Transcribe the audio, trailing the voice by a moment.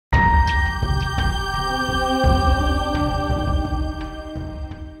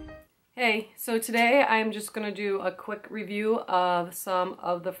Hey, so today I'm just going to do a quick review of some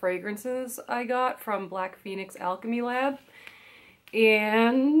of the fragrances I got from Black Phoenix Alchemy Lab.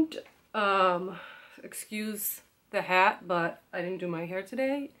 And, excuse the hat, but I didn't do my hair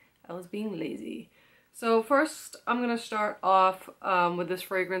today. I was being lazy. So first I'm going to start off with this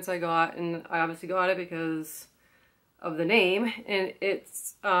fragrance I got, and I obviously got it because of the name, and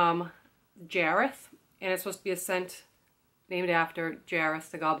it's Jareth, and it's supposed to be a scent named after Jareth,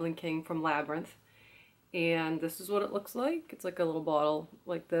 the Goblin King from Labyrinth. And this is what it looks like. It's like a little bottle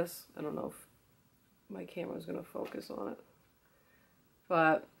like this. I don't know if my camera's gonna focus on it.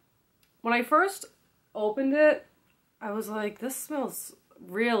 But when I first opened it, I was like, this smells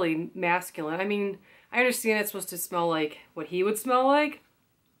really masculine. I mean, I understand it's supposed to smell like what he would smell like,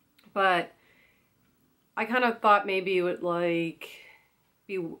 but I kind of thought maybe it would like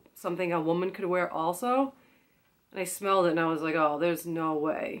be something a woman could wear also. And I smelled it and I was like, oh, there's no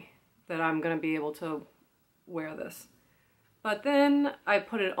way that I'm going to be able to wear this. But then I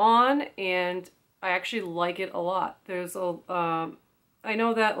put it on and I actually like it a lot. There's a, I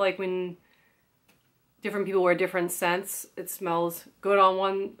know that like when different people wear different scents, it smells good on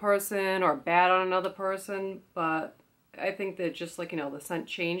one person or bad on another person. But I think that just like, you know, the scent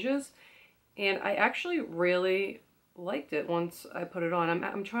changes. And I actually really liked it once I put it on.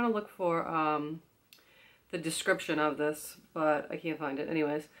 I'm trying to look for, the description of this, but I can't find it.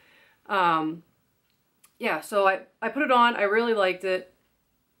 Anyways, yeah, so I put it on. I really liked it,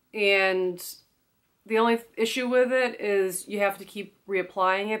 and the only issue with it is you have to keep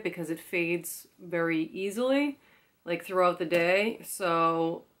reapplying it because it fades very easily, like throughout the day.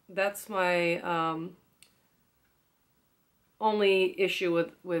 So that's my only issue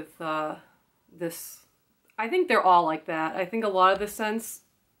with this. I think they're all like that. I think a lot of the scents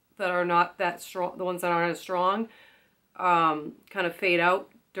that are not that strong, the ones that aren't as strong, kind of fade out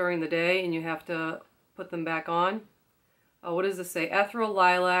during the day and you have to put them back on. What does this say? Ethereal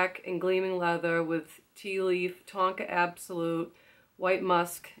lilac and gleaming leather with tea leaf, tonka absolute, white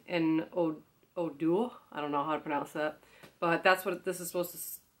musk, and oud. I don't know how to pronounce that, but that's what this is supposed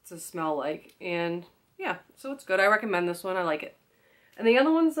to smell like. And yeah, so it's good. I recommend this one. I like it. And the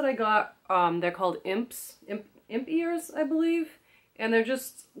other ones that I got, they're called imp ears, I believe. And they're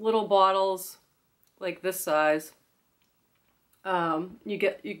just little bottles like this size.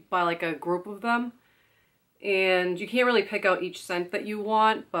 You buy like a group of them, and you can't really pick out each scent that you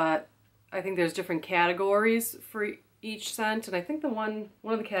want, but I think there's different categories for each scent. And I think one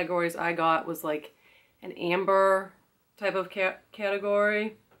of the categories I got was like an amber type of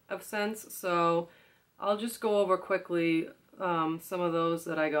category of scents. So I'll just go over quickly some of those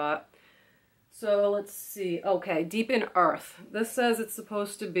that I got. So let's see. Okay, Deep in Earth. This says it's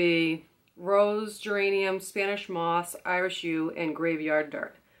supposed to be rose, geranium, Spanish moss, Irish yew, and graveyard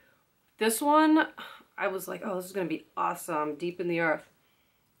dirt. This one, I was like, oh, this is going to be awesome. Deep in the Earth.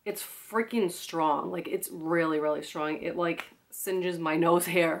 It's freaking strong. Like, it's really, really strong. It, like, singes my nose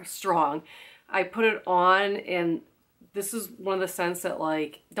hair strong. I put it on, and this is one of the scents that,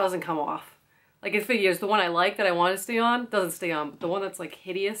 like, doesn't come off. Like, it figures the one I like that I want to stay on doesn't stay on. The one that's like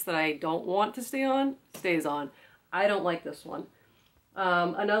hideous that I don't want to stay on stays on. I don't like this one.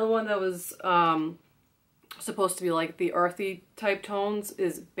 Another one that was supposed to be like the earthy type tones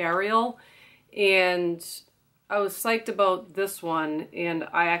is Burial. And I was psyched about this one, and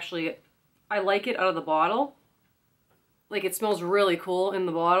I like it out of the bottle. Like, it smells really cool in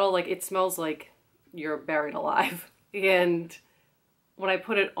the bottle. Like, it smells like you're buried alive. And when I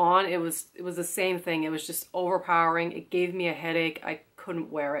put it on, it was the same thing. It was just overpowering. It gave me a headache. I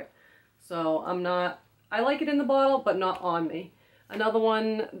couldn't wear it. So I like it in the bottle, but not on me. Another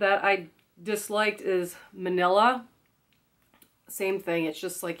one that I disliked is Manila. Same thing. It's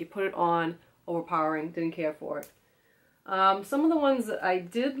just like you put it on, overpowering. Didn't care for it. Some of the ones that I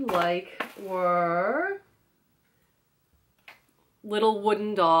did like were Little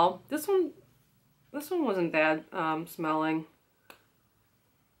Wooden Doll. This one wasn't bad smelling.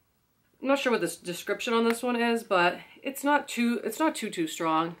 I'm not sure what the description on this one is, but it's not too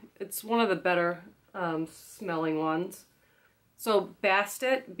strong. It's one of the better smelling ones. So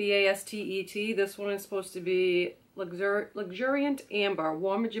Bastet, B-A-S-T-E-T. This one is supposed to be luxuriant amber,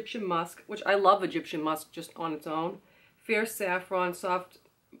 warm Egyptian musk, which I love Egyptian musk just on its own. Fierce saffron, soft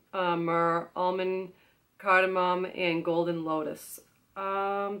myrrh, almond, cardamom, and golden lotus.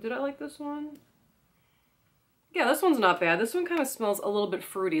 Did I like this one? Yeah, this one's not bad. This one kind of smells a little bit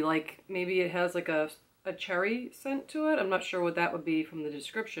fruity, like maybe it has like a cherry scent to it. I'm not sure what that would be from the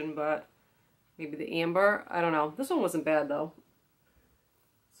description, but maybe the amber. I don't know. This one wasn't bad though.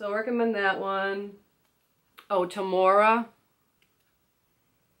 So I recommend that one. Oh, Tamora.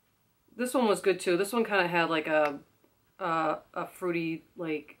 this one was good too. This one kind of had like a fruity,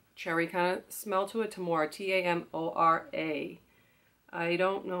 like cherry kind of smell to it. Tamora, Tamora. I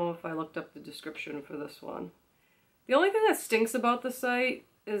don't know if I looked up the description for this one. The only thing that stinks about the site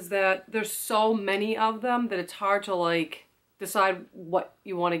is that there's so many of them that it's hard to like decide what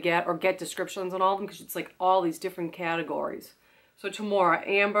you want to get or get descriptions on all of them because it's like all these different categories. So Tamora,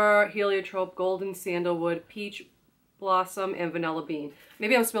 amber, heliotrope, golden sandalwood, peach blossom, and vanilla bean.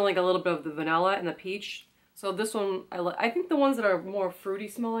 Maybe I'm smelling a little bit of the vanilla and the peach. So this one, I think the ones that are more fruity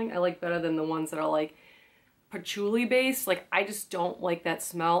smelling I like better than the ones that are like patchouli based. Like I just don't like that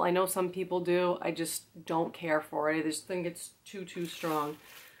smell. I know some people do. I just don't care for it. I just think it's too strong.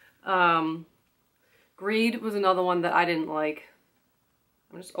 Greed was another one that I didn't like.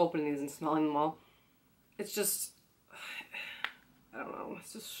 I'm just opening these and smelling them all. It's just, I don't know,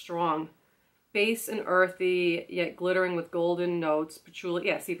 it's just strong. Base and earthy, yet glittering with golden notes. Patchouli,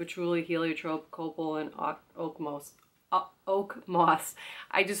 yeah, see, patchouli, heliotrope, copal, and oak moss. Oak moss.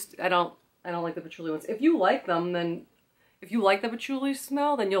 I don't like the patchouli ones. If you like them, then, if you like the patchouli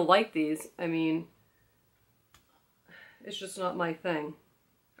smell, then you'll like these. I mean, it's just not my thing.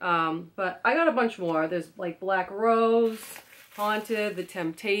 But I got a bunch more. There's like Black Rose, Haunted, The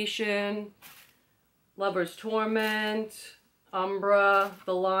Temptation, Lover's Torment, Umbra,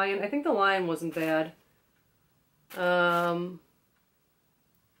 The Lion. I think The Lion wasn't bad. Pitho,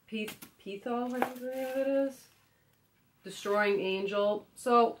 I think it is. Destroying Angel.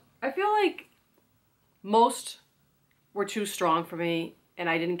 So I feel like most were too strong for me and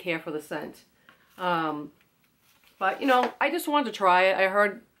I didn't care for the scent. But you know, I just wanted to try it. I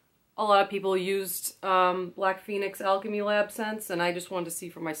heard a lot of people used Black Phoenix Alchemy Lab scents and I just wanted to see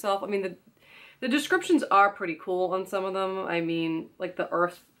for myself. I mean, the descriptions are pretty cool on some of them. I mean, like the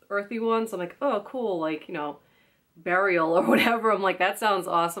earthy ones, I'm like, oh, cool, like, you know, burial or whatever. I'm like, that sounds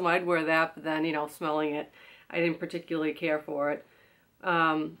awesome. I'd wear that, but then, you know, smelling it, I didn't particularly care for it.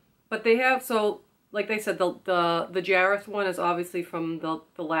 But they have, so, like they said, the Jareth one is obviously from the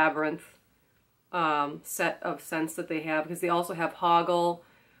Labyrinth set of scents that they have, because they also have Hoggle,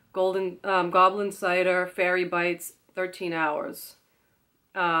 Golden Goblin Cider, Fairy Bites, 13 Hours.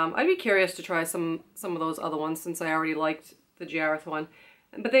 I'd be curious to try some of those other ones since I already liked the Jareth one.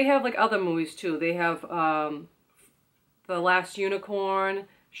 But they have like other movies too. They have The Last Unicorn,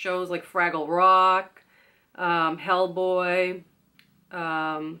 shows like Fraggle Rock, Hellboy,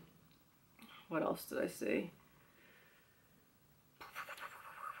 what else did I see?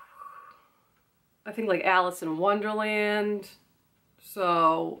 I think like Alice in Wonderland.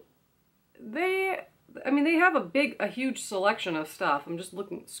 So I mean, they have a huge selection of stuff. I'm just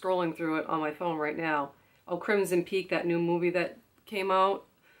scrolling through it on my phone right now. Oh, Crimson Peak, that new movie that came out.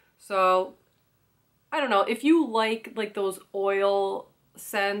 So, I don't know, if you like those oil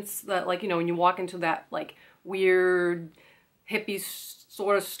scents that, like, you know, when you walk into that, like, weird hippie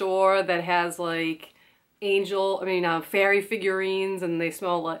sort of store that has, like, fairy figurines, and they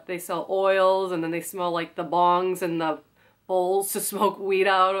sell oils, and then they smell like the bongs and the bowls to smoke weed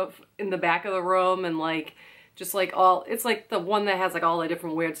out of in the back of the room, and like just like it's like the one that has like all the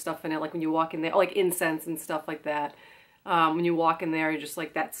different weird stuff in it, like when you walk in there, like incense and stuff like that. When you walk in there, you just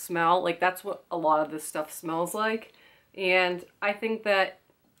like that smell, like that's what a lot of this stuff smells like. And I think that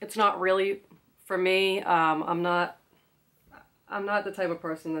it's not really for me. I'm not the type of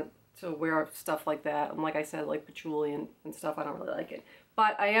person to wear stuff like that. And like I said, like patchouli and stuff, I don't really like it.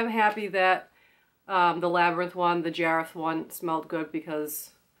 But I am happy that the Labyrinth one, the Jareth one, smelled good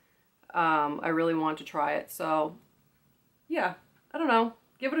because I really want to try it. So, yeah, I don't know.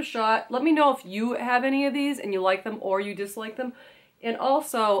 Give it a shot. Let me know if you have any of these and you like them or you dislike them. And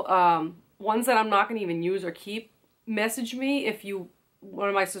also, ones that I'm not going to even use or keep, message me if you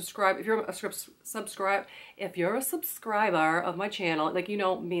if you're a subscriber of my channel. Like, you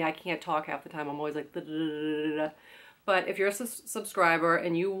know me, I can't talk half the time. I'm always like, da, da, da, da, da. But if you're a subscriber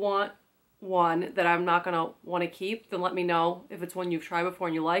and you want one that I'm not going to want to keep, then let me know if it's one you've tried before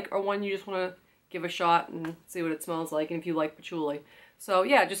and you like, or one you just want to give a shot and see what it smells like, and if you like patchouli. So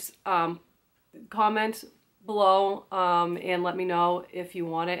yeah, just comment below and let me know if you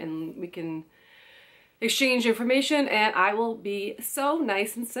want it, and we can exchange information, and I will be so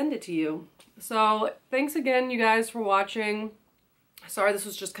nice and send it to you. So thanks again, you guys, for watching. Sorry this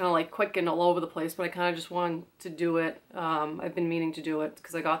was just kind of like quick and all over the place, but I kind of just wanted to do it. I've been meaning to do it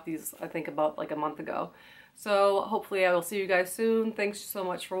because I got these, I think, about like a month ago. So hopefully I will see you guys soon. Thanks so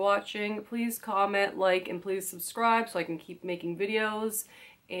much for watching. Please comment, like, and please subscribe so I can keep making videos.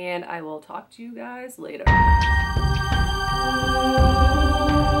 And I will talk to you guys later.